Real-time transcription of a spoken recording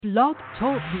Blog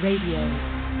Talk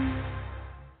Radio.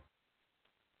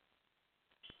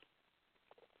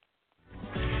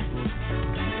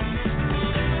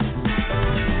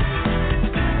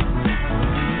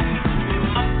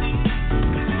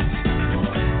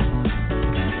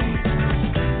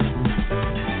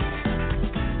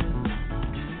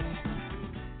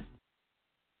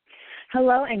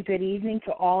 Hello and good evening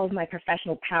to all of my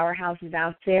professional powerhouses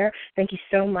out there. Thank you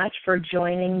so much for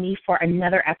joining me for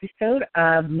another episode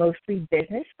of Mostly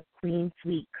Business of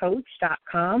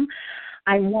QueenSuiteCoach.com.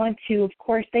 I want to, of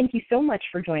course, thank you so much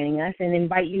for joining us and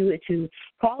invite you to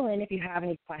call in if you have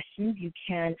any questions. You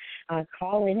can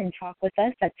call in and talk with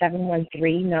us at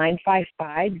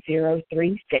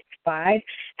 713-955-0365.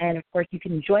 And, of course, you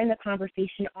can join the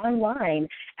conversation online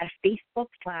at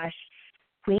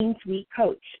Facebook/QueenSuite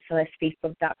Coach. So that's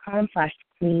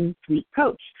facebook.com/QueenSuite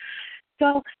Coach.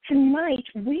 So tonight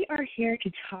we are here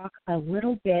to talk a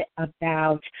little bit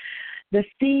about the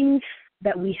things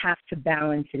that we have to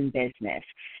balance in business.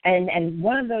 And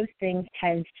one of those things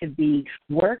tends to be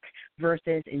work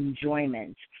versus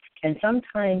enjoyment. And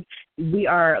sometimes we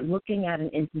are looking at an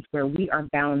instance where we are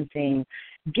balancing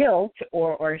guilt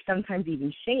or sometimes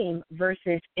even shame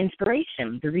versus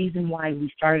inspiration, the reason why we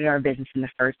started our business in the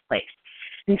first place.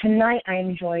 And tonight I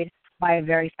am joined by a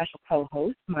very special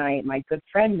co-host, my good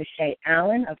friend, Michelle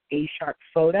Allen of A Sharp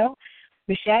Photo.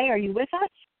 Michelle, are you with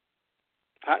us?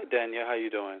 Hi, Danielle. How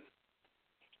you doing?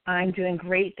 I'm doing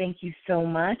great. Thank you so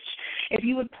much. If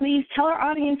you would please tell our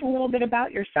audience a little bit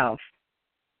about yourself.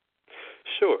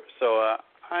 Sure. So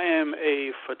I am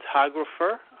a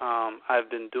photographer.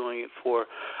 I've been doing it for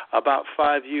about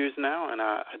 5 years now, and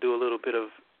I do a little bit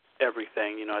of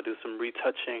everything. You know, I do some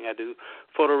retouching. I do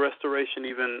photo restoration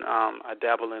even. I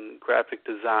dabble in graphic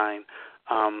design.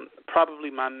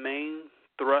 Probably my main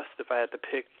thrust, if I had to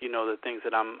pick, the things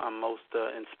that I'm most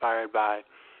inspired by,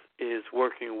 is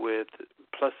working with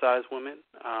plus-size women,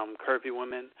 curvy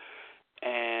women,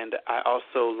 and I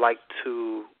also like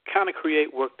to kind of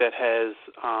create work that has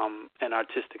an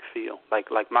artistic feel.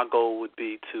 Like my goal would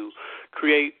be to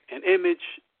create an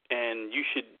image, and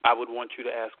I would want you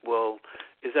to ask, well,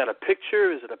 is that a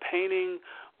picture? Is it a painting?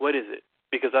 What is it?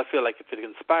 Because I feel like if it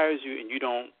inspires you and you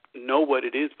don't know what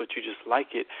it is, but you just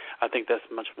like it, I think that's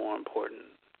much more important.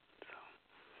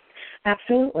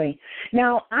 Absolutely.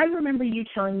 Now, I remember you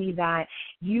telling me that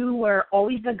you were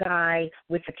always the guy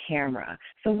with the camera.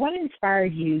 So what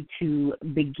inspired you to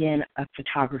begin a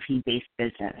photography-based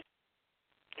business?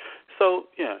 So,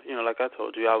 like I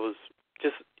told you, I was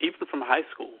just, even from high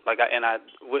school,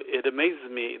 it amazes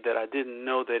me that I didn't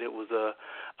know that it was a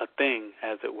thing,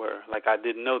 as it were. Like, I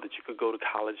didn't know that you could go to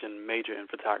college and major in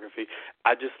photography.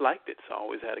 I just liked it, so I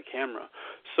always had a camera.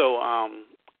 So,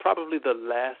 probably the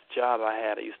last job I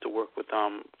had, I used to work with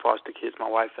foster kids, my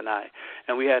wife and I,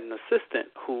 and we had an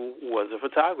assistant who was a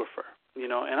photographer,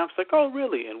 and I was like, oh,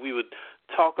 really? And we would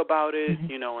talk about it,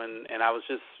 and I was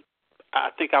just, I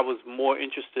think I was more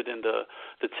interested in the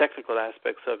technical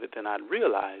aspects of it than I'd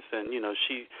realized. And,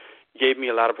 she gave me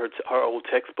a lot of her old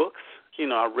textbooks.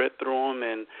 I read through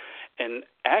them, and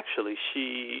actually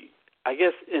I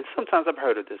guess, and sometimes I've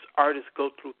heard of this, artists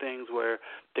go through things where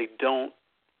they don't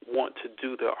want to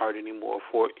do their art anymore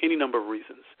for any number of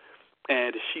reasons.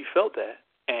 And she felt that,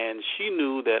 and she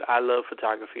knew that I love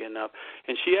photography enough,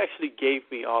 and she actually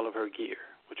gave me all of her gear,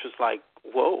 which was like,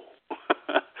 whoa.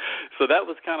 So that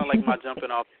was kind of like my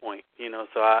jumping off point,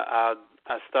 so I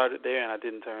started there and I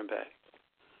didn't turn back.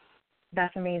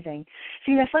 That's amazing.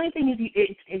 See, the funny thing is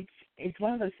it's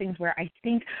one of those things where I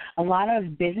think a lot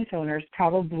of business owners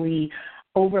probably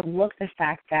overlook the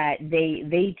fact that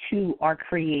they too are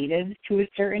creative to a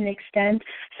certain extent.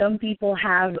 Some people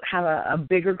have a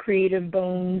bigger creative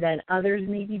bone than others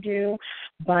maybe do,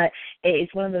 but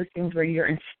it's one of those things where you're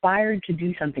inspired to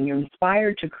do something. You're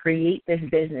inspired to create this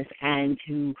business and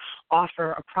to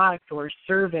offer a product or a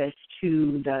service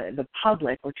to the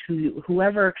public or to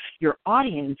whoever your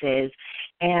audience is.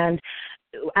 And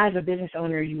as a business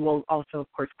owner, you will also,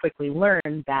 of course, quickly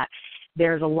learn that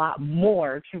there's a lot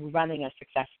more to running a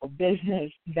successful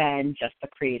business than just the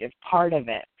creative part of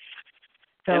it.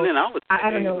 So, and then I would say, I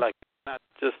don't know.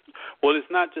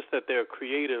 It's not just that they're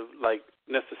creative,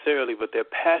 necessarily, but they're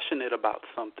passionate about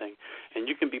something. And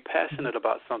you can be passionate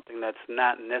about something that's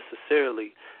not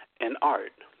necessarily an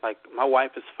art. Like, my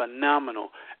wife is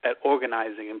phenomenal at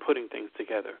organizing and putting things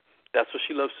together. That's what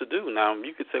she loves to do. Now,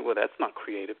 you could say, well, that's not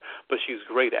creative, but she's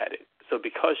great at it. So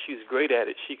because she's great at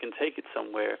it, she can take it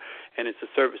somewhere, and it's a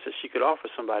service that she could offer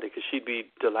somebody because she'd be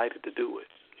delighted to do it.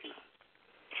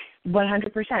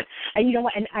 100%. And you know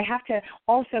what? And I have to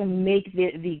also make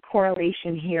the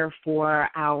correlation here for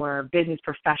our business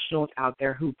professionals out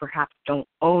there who perhaps don't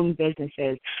own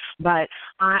businesses. But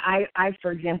I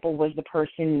for example, was the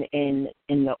person in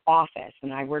the office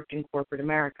when I worked in corporate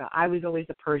America. I was always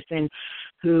the person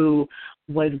who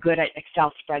was good at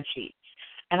Excel spreadsheets.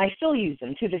 And I still use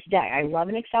them to this day. I love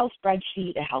an Excel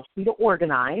spreadsheet. It helps me to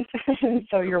organize.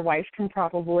 So your wife can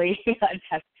probably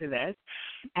attest to this.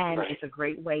 And right. It's a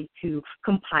great way to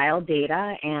compile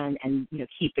data and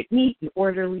keep it neat and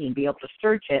orderly and be able to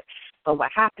search it. But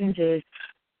what happens is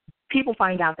people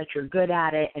find out that you're good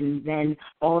at it, and then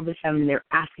all of a sudden they're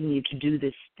asking you to do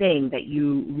this thing that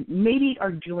you maybe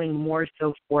are doing more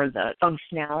so for the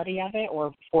functionality of it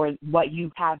or for what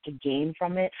you have to gain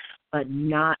from it, but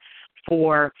not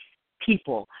for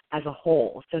people as a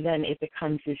whole. So then it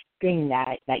becomes this thing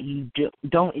that you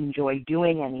don't enjoy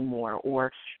doing anymore,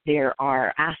 or there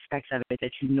are aspects of it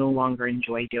that you no longer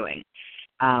enjoy doing.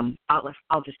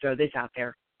 I'll just throw this out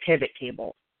there, pivot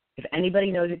table. If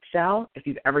anybody knows Excel, if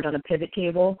you've ever done a pivot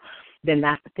table, then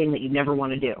that's the thing that you never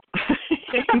want to do.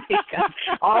 Because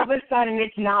all of a sudden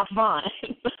it's not fun.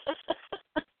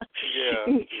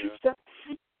 Yeah. So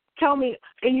tell me,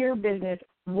 in your business,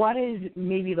 what is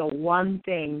maybe the one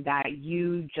thing that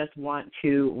you just want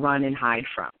to run and hide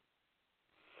from?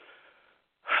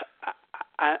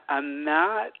 I'm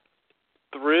not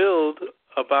thrilled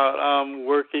about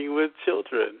working with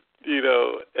children,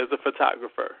 as a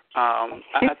photographer.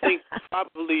 I think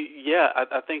probably,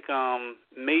 I think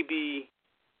maybe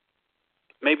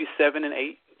 7 and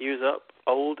 8 years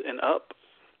old and up,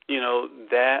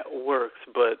 that works.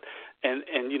 But and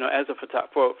as a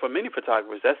for many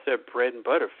photographers, that's their bread and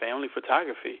butter, family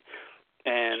photography.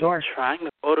 And sure. Trying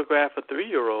to photograph a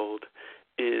 3-year-old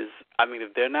is,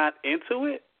 if they're not into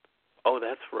it,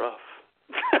 that's rough.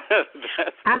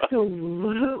 That's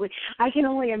absolutely rough. I can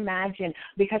only imagine,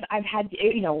 because I've had,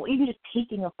 even just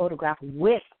taking a photograph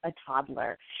with a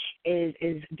toddler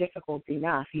is difficult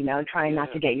enough, trying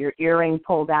not to get your earring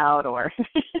pulled out or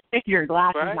your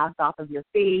glasses knocked off of your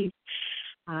face.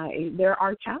 There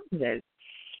are challenges.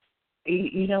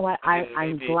 You know what?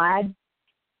 I'm glad.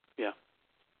 Yeah.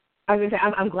 I was gonna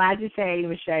say, I'm glad to say,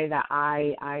 Michelle, that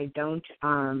I don't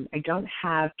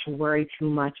have to worry too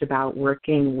much about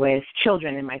working with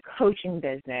children in my coaching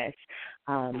business,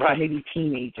 but maybe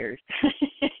teenagers.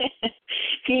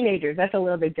 Teenagers, that's a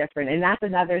little bit different, and that's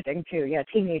another thing too. Yeah,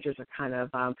 teenagers are kind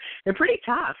of they're pretty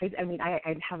tough.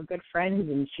 I have a good friend,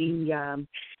 and she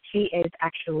is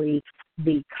actually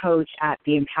the coach at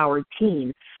the Empowered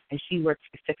Teen, and she works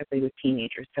specifically with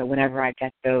teenagers. So whenever I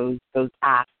get those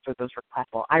asks or those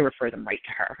requests, I refer them right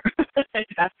to her.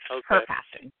 That's her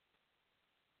passion.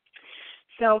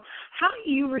 So how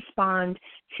do you respond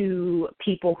to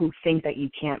people who think that you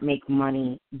can't make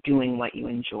money doing what you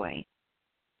enjoy?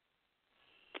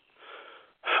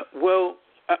 Well,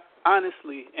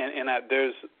 honestly,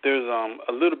 there's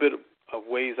a little bit of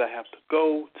ways I have to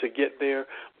go to get there,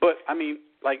 but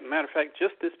matter of fact,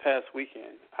 just this past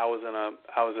weekend, I was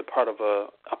a part of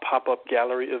a pop-up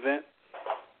gallery event,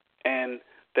 and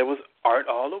there was art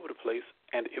all over the place,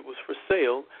 and it was for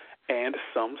sale, and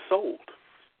some sold.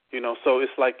 So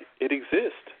it's like it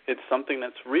exists. It's something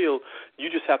that's real. You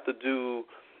just have to do.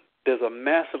 There's a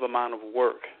massive amount of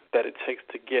work that it takes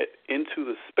to get into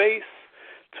the space,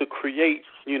 to create,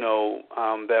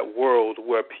 that world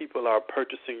where people are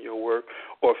purchasing your work,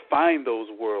 or find those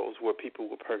worlds where people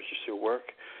will purchase your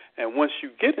work. And once you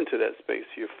get into that space,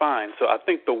 you're fine. So I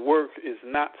think the work is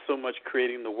not so much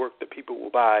creating the work that people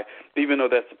will buy, even though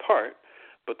that's a part,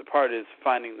 but the part is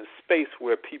finding the space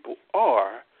where people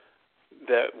are,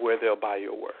 where they'll buy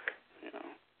your work.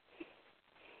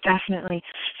 Definitely.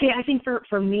 See, I think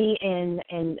for me in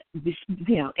this,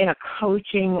 in a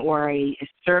coaching or a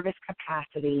service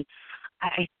capacity,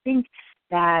 I think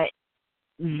that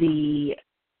the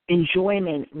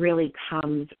enjoyment really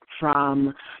comes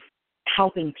from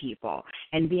helping people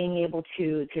and being able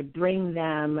to bring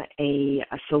them a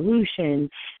solution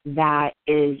that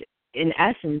is, in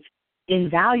essence,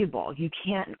 invaluable. You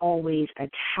can't always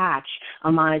attach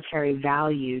a monetary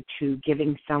value to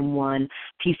giving someone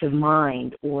peace of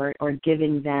mind or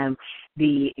giving them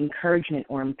the encouragement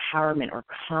or empowerment or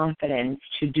confidence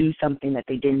to do something that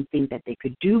they didn't think that they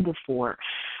could do before.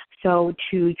 So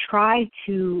to try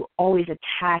to always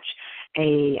attach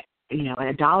a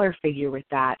dollar figure with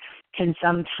that can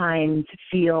sometimes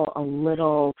feel a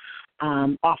little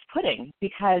off-putting,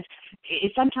 because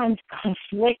it sometimes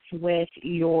conflicts with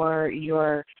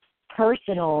your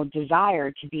personal desire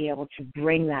to be able to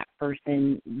bring that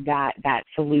person that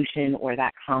solution or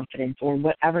that confidence or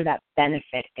whatever that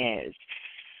benefit is.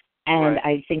 And Right.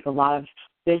 I think a lot of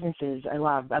businesses, a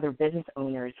lot of other business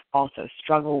owners also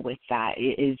struggle with that,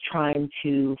 is trying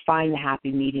to find the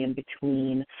happy medium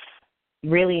between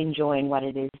really enjoying what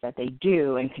it is that they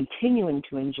do and continuing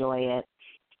to enjoy it,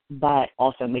 but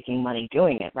also making money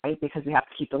doing it, right? Because we have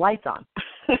to keep the lights on.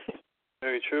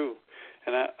 Very true.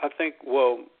 And I think,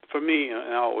 well, for me,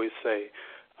 and I always say,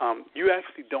 you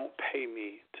actually don't pay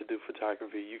me to do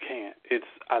photography. You can't.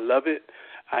 I love it.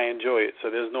 I enjoy it. So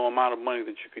there's no amount of money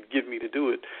that you could give me to do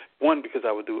it. One, because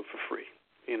I would do it for free.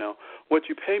 What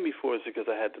you pay me for is because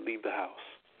I had to leave the house.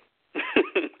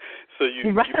 So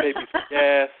you paid me for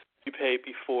gas. You paid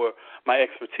me for my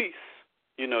expertise.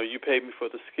 You paid me for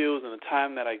the skills and the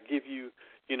time that I give you.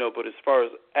 But as far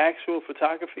as actual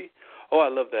photography, I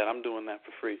love that. I'm doing that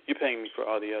for free. You're paying me for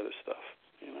all the other stuff.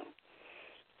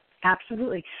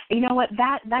 Absolutely. You know what?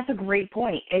 That's a great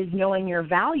point, is knowing your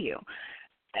value.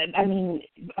 I mean,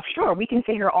 sure, we can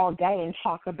sit here all day and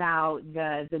talk about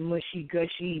the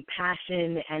mushy-gushy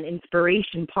passion and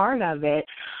inspiration part of it,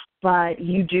 but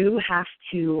you do have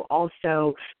to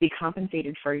also be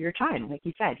compensated for your time. Like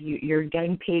you said, you're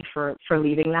getting paid for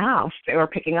leaving the house or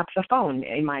picking up the phone,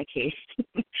 in my case.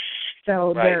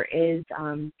 So right. There is,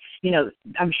 I'm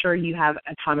sure you have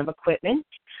a ton of equipment.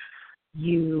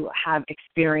 You have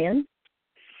experience.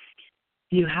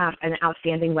 You have an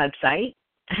outstanding website.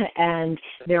 And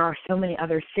there are so many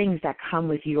other things that come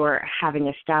with your having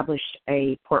established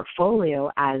a portfolio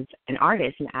as an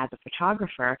artist and as a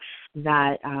photographer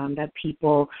that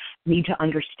people need to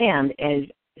understand is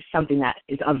something that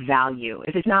is of value.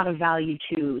 If it's not of value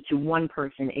to one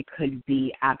person, it could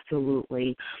be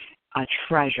absolutely a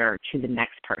treasure to the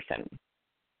next person.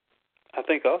 I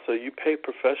think also you pay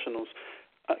professionals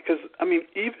because,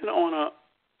 even on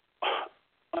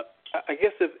I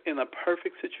guess if in a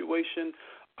perfect situation,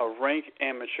 a rank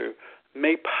amateur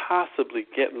may possibly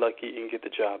get lucky and get the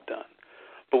job done.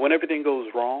 But when everything goes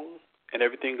wrong and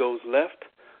everything goes left,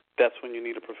 that's when you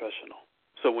need a professional.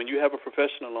 So when you have a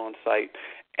professional on site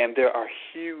and there are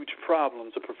huge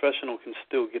problems, a professional can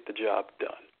still get the job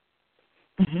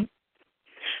done. Mm-hmm.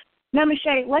 Now,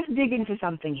 Michelle, let's dig into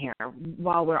something here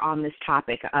while we're on this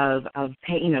topic of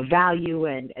value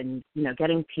and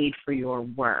getting paid for your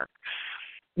work.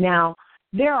 Now,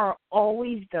 there are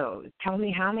always those. Tell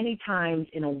me, how many times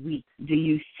in a week do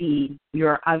you see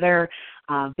your other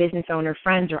business owner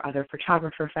friends or other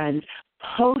photographer friends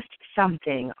post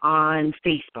something on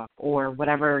Facebook or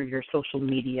whatever your social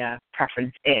media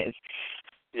preference is?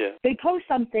 Yeah. They post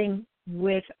something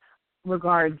with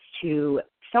regards to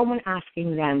someone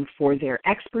asking them for their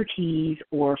expertise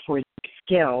or for their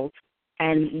skills,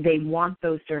 and they want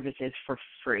those services for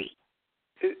free.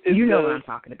 You know what I'm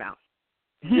talking about.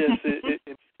 Yes,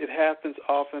 it happens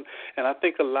often, and I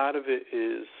think a lot of it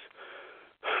is,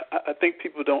 I think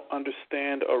people don't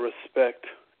understand or respect,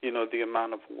 the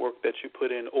amount of work that you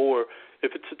put in, or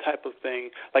if it's a type of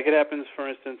thing, like it happens, for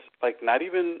instance, like not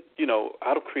even,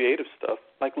 out of creative stuff,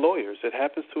 like lawyers. It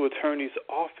happens to attorneys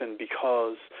often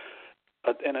because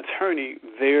an attorney,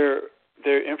 their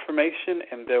information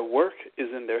and their work is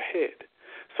in their head.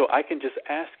 So I can just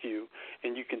ask you,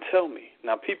 and you can tell me.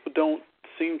 Now, people don't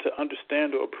seem to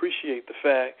understand or appreciate the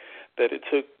fact that it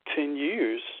took 10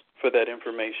 years for that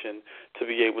information to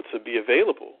be able to be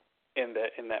available in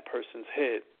that person's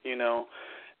head,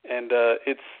 and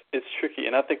it's tricky.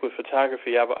 And I think with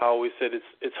photography, I always said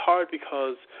it's hard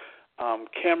because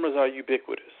cameras are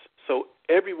ubiquitous, so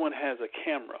everyone has a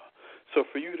camera. So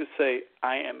for you to say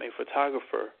I am a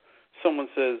photographer, someone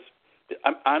says,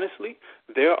 honestly,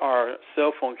 there are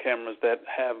cell phone cameras that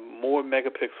have more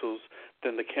megapixels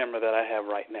than the camera that I have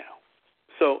right now.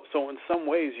 So in some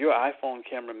ways, your iPhone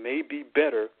camera may be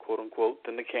better, quote unquote,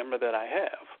 than the camera that I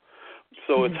have.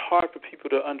 So It's hard for people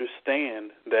to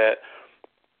understand that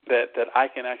I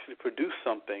can actually produce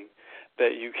something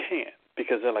that you can't,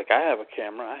 because they're like, I have a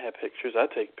camera, I have pictures, I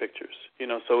take pictures.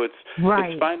 So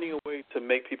it's finding a way to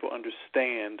make people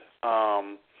understand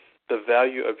the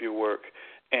value of your work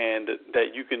and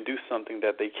that you can do something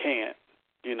that they can't,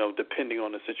 depending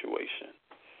on the situation.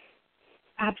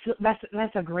 Absolutely,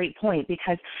 that's a great point,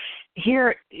 because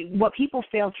here, what people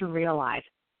fail to realize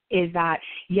is that,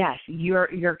 yes,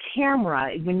 your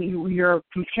camera, when you're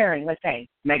comparing, let's say,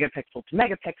 megapixel to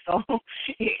megapixel,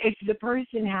 if the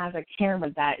person has a camera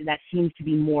that seems to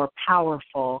be more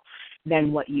powerful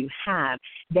than what you have,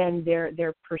 then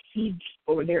their perceived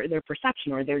or their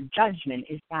perception or their judgment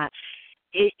is that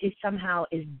it somehow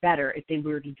is better if they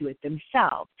were to do it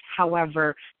themselves.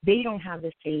 However, they don't have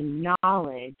the same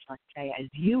knowledge, let's say, as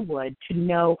you would to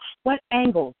know what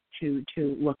angles to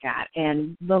look at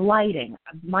and the lighting.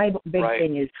 My big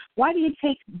thing is, why do you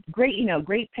take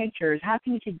great pictures? How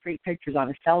can you take great pictures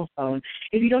on a cell phone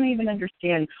if you don't even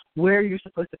understand where you're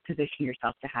supposed to position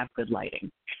yourself to have good lighting?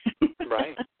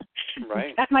 Right.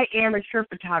 That's my amateur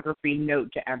photography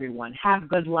note to everyone. Have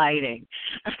good lighting.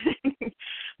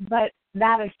 But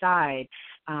that aside,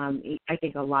 I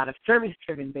think a lot of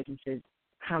service-driven businesses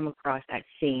come across that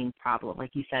same problem.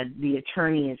 Like you said, the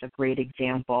attorney is a great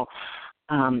example.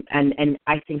 And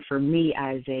I think for me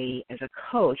as a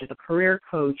coach, as a career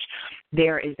coach,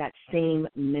 there is that same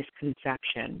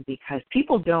misconception because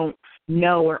people don't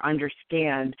know or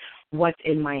understand what's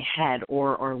in my head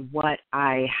or what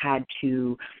I had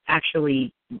to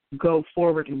actually go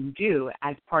forward and do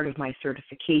as part of my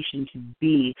certification to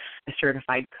be a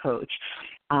certified coach.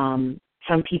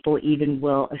 Some people even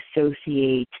will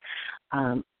associate,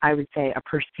 I would say, a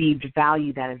perceived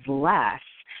value that is less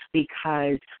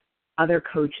because other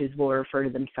coaches will refer to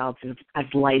themselves as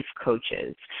life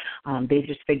coaches. They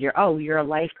just figure, oh, you're a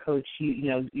life coach.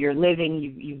 You're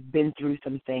living. You've been through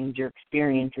some things. Your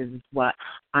experiences is what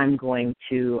I'm going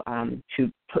to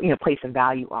place a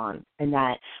value on, and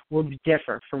that will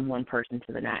differ from one person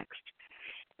to the next.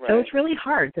 Right. So it's really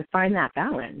hard to find that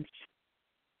balance.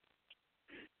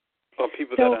 For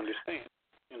people that understand,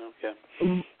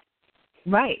 yeah.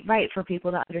 Right. For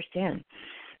people that understand.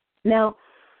 Now,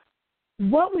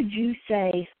 what would you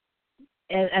say,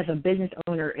 as a business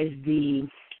owner, is the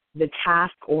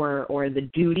task or the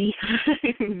duty,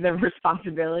 the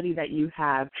responsibility that you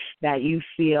have that you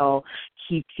feel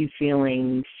keeps you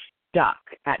feeling stuck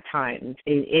at times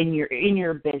in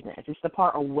your business? It's the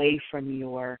part away from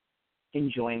your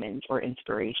enjoyment or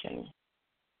inspiration.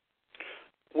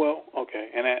 Well, okay,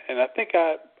 and I think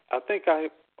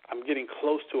I'm getting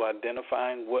close to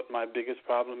identifying what my biggest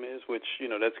problem is, which,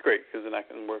 that's great because then I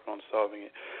can work on solving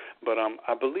it. But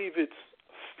I believe it's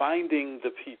finding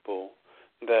the people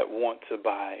that want to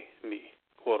buy me,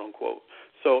 quote unquote.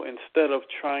 So instead of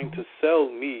trying to sell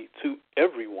me to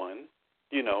everyone,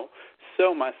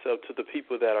 sell myself to the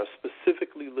people that are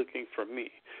specifically looking for me.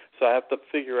 So I have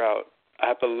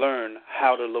to learn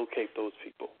how to locate those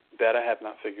people. That I have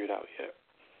not figured out yet.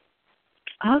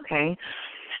 Okay.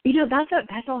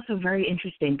 That's also very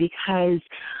interesting because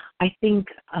I think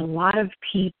a lot of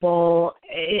people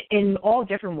in all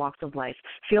different walks of life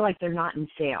feel like they're not in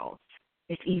sales.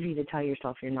 It's easy to tell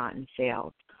yourself you're not in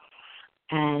sales.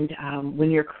 And when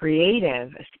you're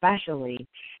creative, especially,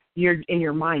 you're in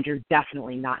your mind, you're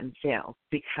definitely not in sales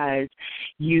because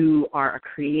you are a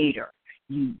creator.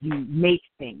 You make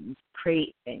things,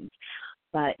 create things.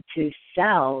 But to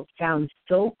sell sounds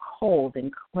so cold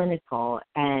and clinical,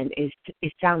 and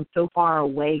it sounds so far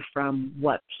away from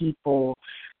what people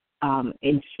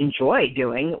enjoy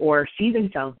doing or see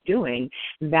themselves doing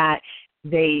that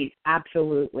they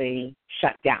absolutely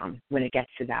shut down when it gets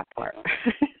to that part.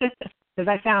 Does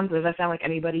that sound like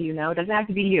anybody you know? It doesn't have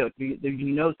to be you. Do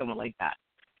you know someone like that?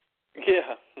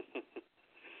 Yeah.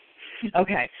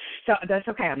 Okay, so that's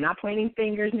okay. I'm not pointing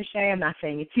fingers, Nishay. I'm not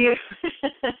saying it's you.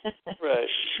 Right.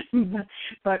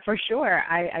 But for sure,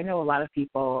 I know a lot of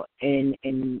people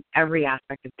in every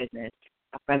aspect of business,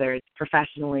 whether it's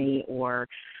professionally or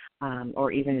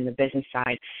even in the business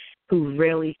side, who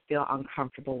really feel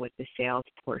uncomfortable with the sales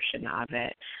portion of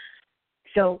it.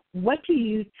 So what do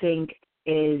you think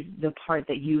is the part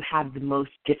that you have the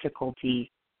most difficulty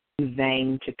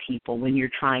conveying to people when you're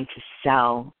trying to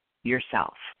sell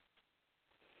yourself?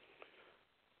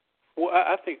 Well,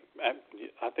 I think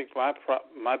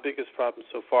my biggest problem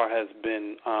so far has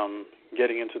been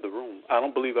getting into the room. I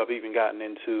don't believe I've even gotten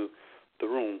into the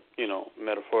room,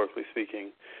 metaphorically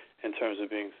speaking, in terms of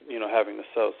being, having to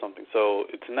sell something. So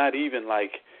it's not even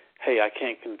like, hey, I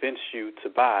can't convince you to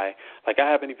buy. Like I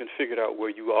haven't even figured out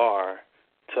where you are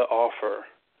to offer,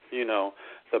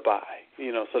 the buy.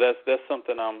 So that's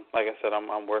something like I said,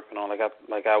 I'm working on.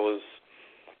 I was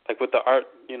with the art,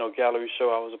 gallery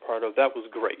show I was a part of. That was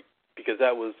great. Because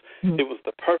it was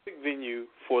the perfect venue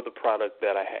for the product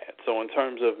that I had. So in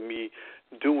terms of me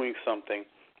doing something,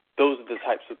 those are the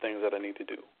types of things that I need to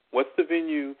do. What's the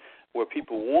venue where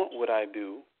people want what I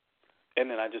do,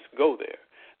 and then I just go there.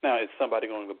 Now, is somebody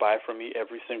going to buy from me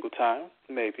every single time?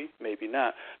 Maybe, maybe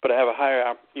not. But I have a higher,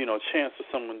 chance of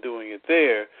someone doing it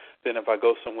there than if I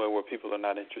go somewhere where people are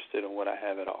not interested in what I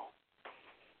have at all.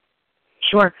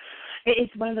 Sure.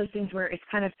 It's one of those things where it's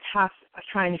kind of tough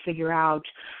trying to figure out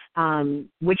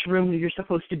which room you're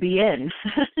supposed to be in.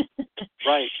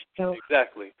 Right. So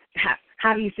exactly.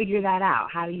 how do you figure that out?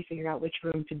 How do you figure out which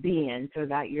room to be in so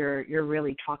that you're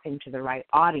really talking to the right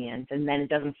audience, and then it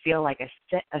doesn't feel like a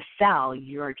sell,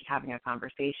 you're just having a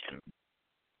conversation?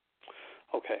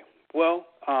 Okay. Well,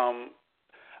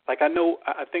 I know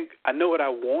what I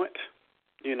want,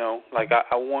 like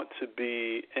I want to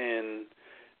be in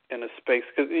a space,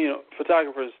 because,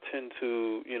 photographers tend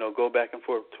to, go back and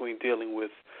forth between dealing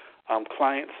with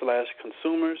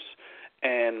clients/consumers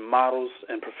and models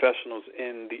and professionals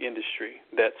in the industry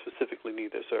that specifically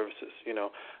need their services.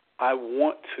 I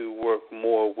want to work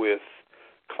more with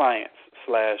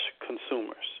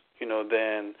clients/consumers,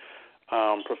 than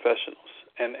professionals.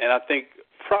 And I think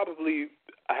probably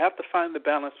I have to find the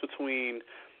balance between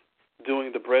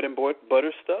doing the bread and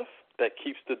butter stuff that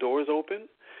keeps the doors open,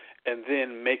 and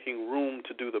then making room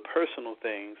to do the personal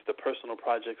things, the personal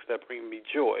projects that bring me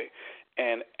joy.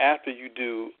 And after you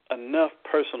do enough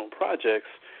personal projects,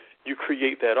 you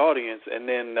create that audience, and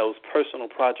then those personal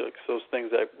projects, those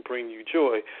things that bring you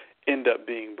joy, end up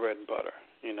being bread and butter.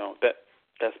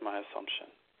 That's my assumption.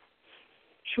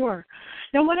 Sure.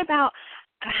 Now, what about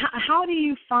how do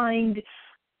you find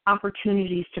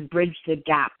opportunities to bridge the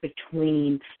gap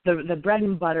between the bread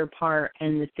and butter part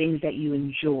and the things that you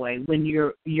enjoy when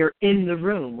you're in the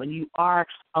room, when you are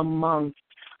amongst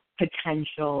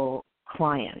potential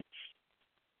clients?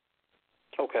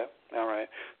 Okay, all right.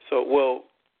 So, well,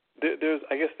 there's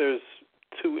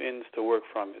two ends to work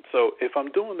from it. So if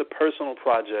I'm doing the personal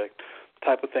project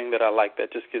type of thing that I like,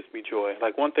 that just gives me joy.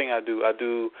 Like one thing I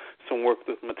do some work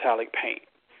with metallic paint.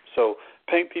 So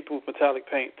paint people with metallic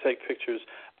paint, take pictures.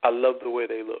 I love the way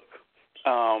they look.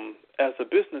 As a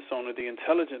business owner, the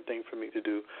intelligent thing for me to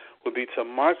do would be to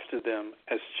market to them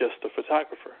as just a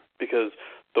photographer, because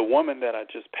the woman that I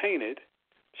just painted,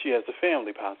 she has a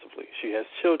family possibly. She has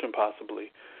children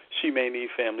possibly. She may need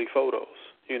family photos,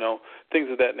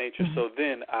 things of that nature. Mm-hmm. So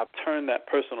then I've turned that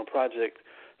personal project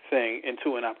thing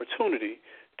into an opportunity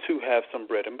to have some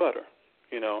bread and butter,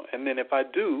 And then if I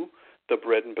do the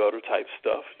bread and butter type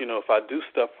stuff, if I do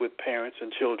stuff with parents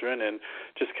and children and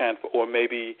just or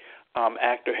maybe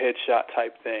actor headshot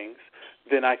type things,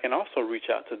 then I can also reach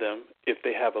out to them if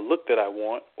they have a look that I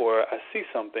want, or I see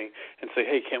something and say,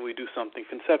 hey, can we do something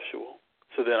conceptual?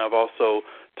 So then I've also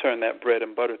turned that bread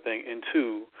and butter thing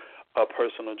into a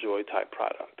personal joy type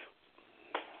product.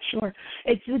 Sure.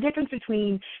 It's the difference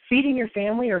between feeding your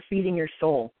family or feeding your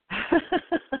soul.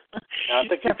 I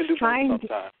think you can do both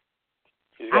sometimes.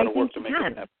 You got to work to make it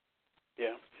happen.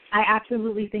 Yeah. I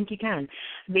absolutely think you can.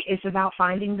 It's about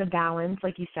finding the balance,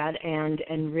 like you said, and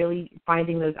really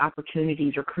finding those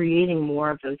opportunities or creating more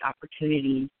of those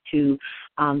opportunities to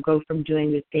go from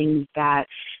doing the things that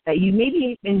you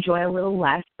maybe enjoy a little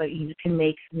less, but you can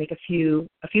make a few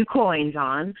coins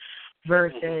on,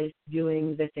 versus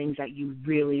doing the things that you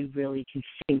really, really can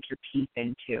sink your teeth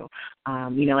into.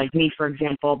 Like me, for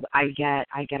example, I get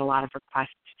a lot of requests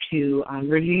to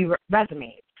review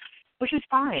resumes, which is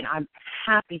fine. I'm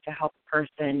happy to help a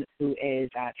person who is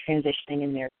transitioning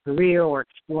in their career or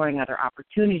exploring other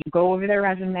opportunities, go over their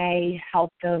resume,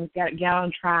 help them get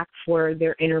on track for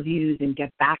their interviews and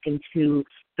get back into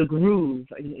the groove,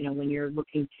 when you're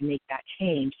looking to make that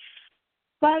change.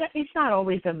 But it's not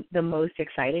always the most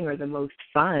exciting or the most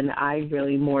fun. I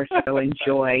really more so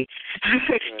enjoy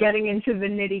getting into the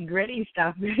nitty-gritty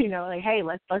stuff. Like, hey,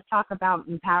 let's talk about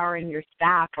empowering your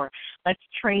staff, or let's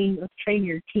train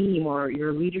your team or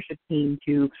your leadership team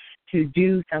to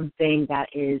do something that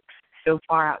is so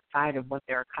far outside of what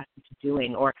they're accustomed to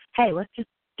doing. Or, hey, let's just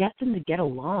get them to get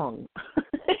along.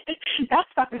 That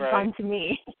stuff is fun to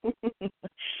me.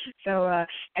 So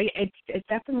it's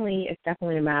definitely a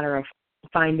matter of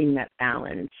finding that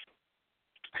balance.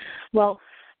 Well,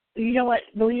 you know what?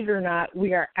 Believe it or not,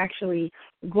 we are actually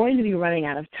going to be running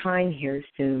out of time here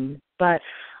soon. But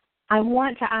I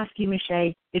want to ask you,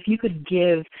 Michelle, if you could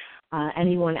give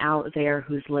anyone out there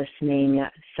who's listening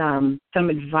some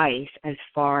advice as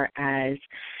far as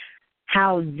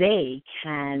how they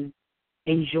can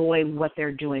enjoy what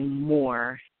they're doing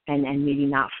more and maybe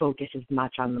not focus as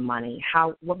much on the money.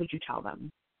 What would you tell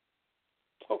them?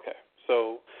 Okay.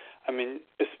 So,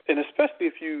 and especially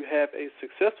if you have a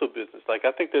successful business, like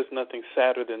I think there's nothing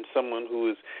sadder than someone who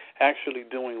is actually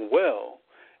doing well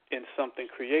in something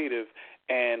creative,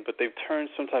 but they've turned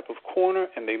some type of corner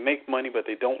and they make money, but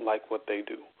they don't like what they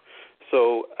do.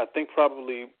 So I think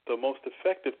probably the most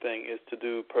effective thing is to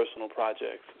do personal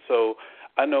projects. So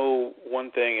I know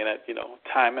one thing, and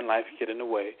time and life get in the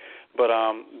way, but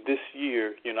this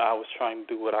year, I was trying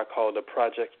to do what I call the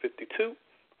Project 52.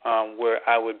 Where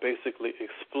I would basically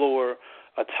explore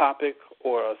a topic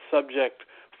or a subject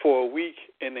for a week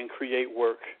and then create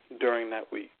work during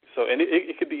that week. So, and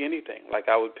it could be anything. Like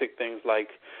I would pick things like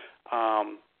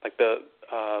the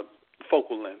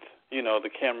focal length. You know, the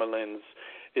camera lens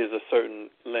is a certain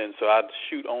lens, so I'd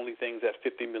shoot only things at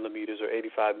 50 millimeters or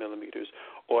 85 millimeters,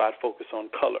 or I'd focus on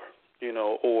color. You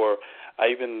know, or I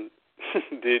even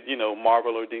did, you know,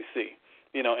 Marvel or DC.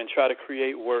 You know, and try to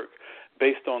create work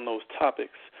based on those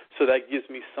topics. So that gives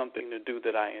me something to do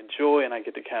that I enjoy, and I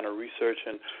get to kind of research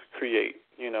and create,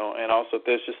 you know. And also, if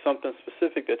there's just something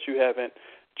specific that you haven't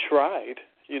tried,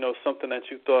 you know, something that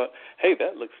you thought, hey,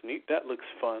 that looks neat, that looks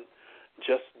fun,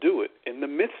 just do it. In the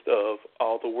midst of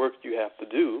all the work you have to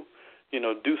do, you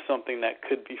know, do something that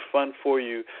could be fun for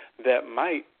you that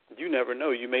might, you never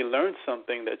know, you may learn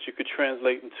something that you could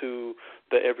translate into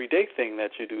the everyday thing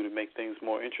that you do to make things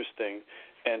more interesting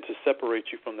and to separate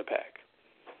you from the pack.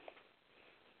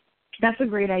 That's a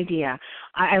great idea.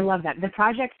 I love that. The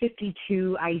Project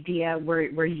 52 idea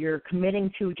where you're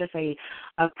committing to just a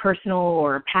personal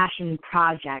or a passion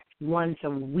project once a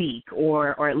week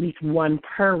or at least one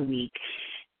per week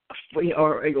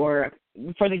or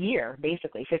for the year,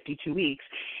 basically 52 weeks.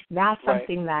 That's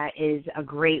something that is a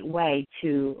great way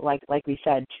to, like we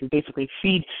said, to basically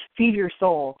feed your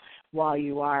soul while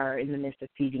you are in the midst of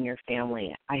feeding your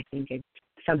family. I think it's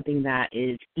something that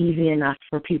is easy enough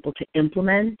for people to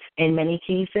implement in many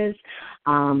cases.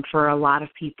 For a lot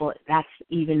of people, that's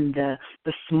even the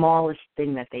smallest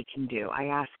thing that they can do.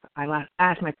 I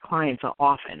ask my clients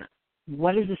often,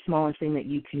 what is the smallest thing that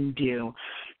you can do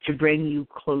to bring you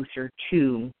closer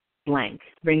to blank,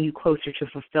 bring you closer to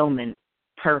fulfillment,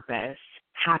 purpose,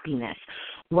 happiness,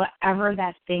 whatever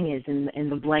that thing is in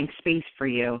the blank space for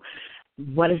you.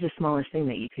 What is the smallest thing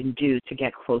that you can do to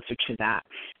get closer to that?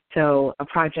 So a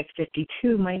Project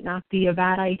 52 might not be a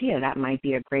bad idea. That might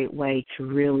be a great way to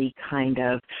really kind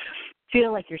of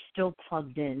feel like you're still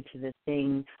plugged into the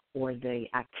thing or the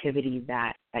activity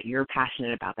that you're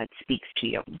passionate about, that speaks to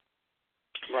you.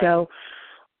 Right. So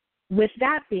with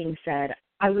that being said,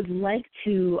 I would like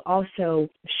to also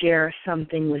share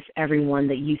something with everyone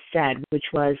that you said,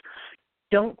 which was,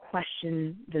 don't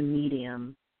question the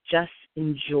medium, just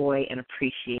enjoy and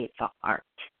appreciate the art.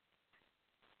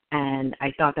 And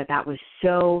I thought that was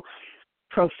so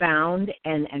profound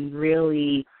and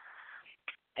really,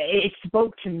 it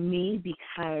spoke to me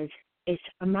because it's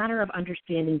a matter of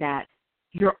understanding that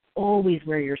you're always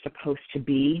where you're supposed to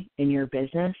be in your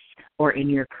business or in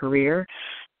your career,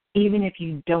 even if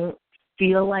you don't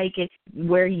feel like it's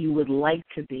where you would like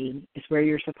to be, it's where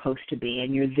you're supposed to be,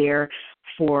 and you're there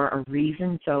for a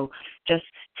reason. So just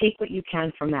take what you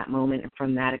can from that moment and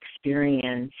from that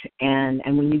experience, and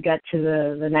when you get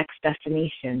to the next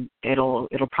destination, it'll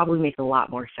probably make a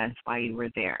lot more sense why you were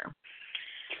there.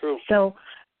 True. So,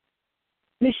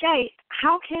 Michelle,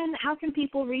 how can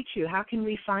people reach you? How can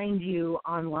we find you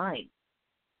online?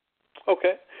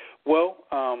 Okay. Well,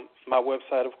 my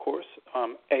website, of course,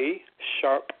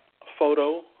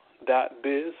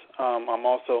 asharpphoto.biz. I'm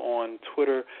also on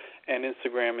Twitter and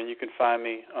Instagram, and you can find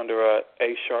me under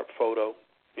asharpphoto.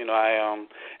 You know,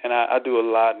 I do a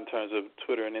lot in terms of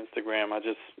Twitter and Instagram. I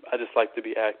just like to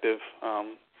be active.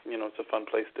 You know, it's a fun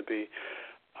place to be.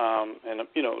 And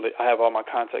you know, I have all my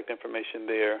contact information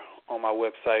there on my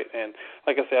website. And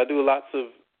like I say, I do lots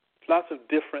of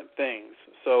different things.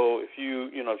 So if you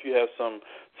have some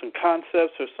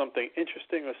concepts or something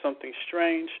interesting or something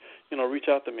strange, you know, reach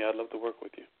out to me. I'd love to work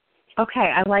with you.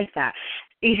 Okay, I like that.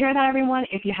 You hear that, everyone?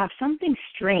 If you have something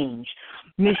strange,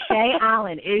 Michelle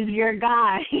Allen is your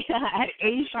guy at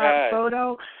A-Sharp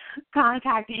Photo.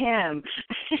 Contact him,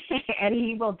 and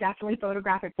he will definitely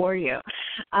photograph it for you.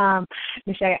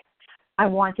 Michelle, I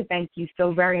want to thank you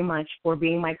so very much for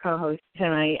being my co-host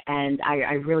tonight, and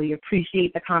I really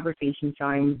appreciate the conversation, so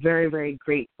I'm very, very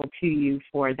grateful to you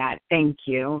for that. Thank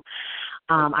you.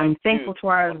 I'm thankful to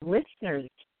our listeners.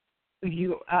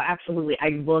 You absolutely.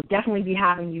 I will definitely be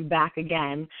having you back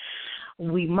again.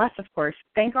 We must, of course,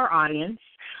 thank our audience.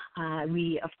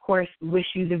 We, of course, wish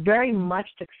you the very much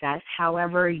success,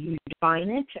 however you define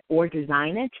it or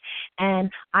design it.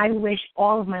 And I wish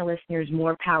all of my listeners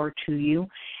more power to you.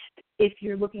 If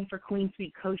you're looking for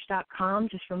QueenSuiteCoach.com,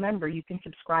 just remember you can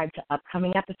subscribe to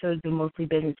upcoming episodes of Mostly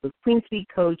Business with QueenSuite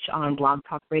Coach on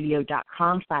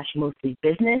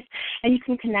blogtalkradio.com/mostlybusiness. And you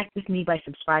can connect with me by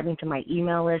subscribing to my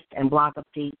email list and blog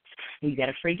updates, and you get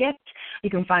a free gift. You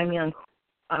can find me on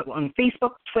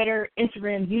Facebook, Twitter,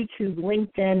 Instagram, YouTube,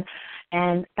 LinkedIn.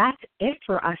 And that's it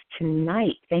for us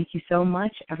tonight. Thank you so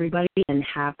much, everybody, and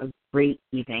have a great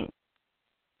evening.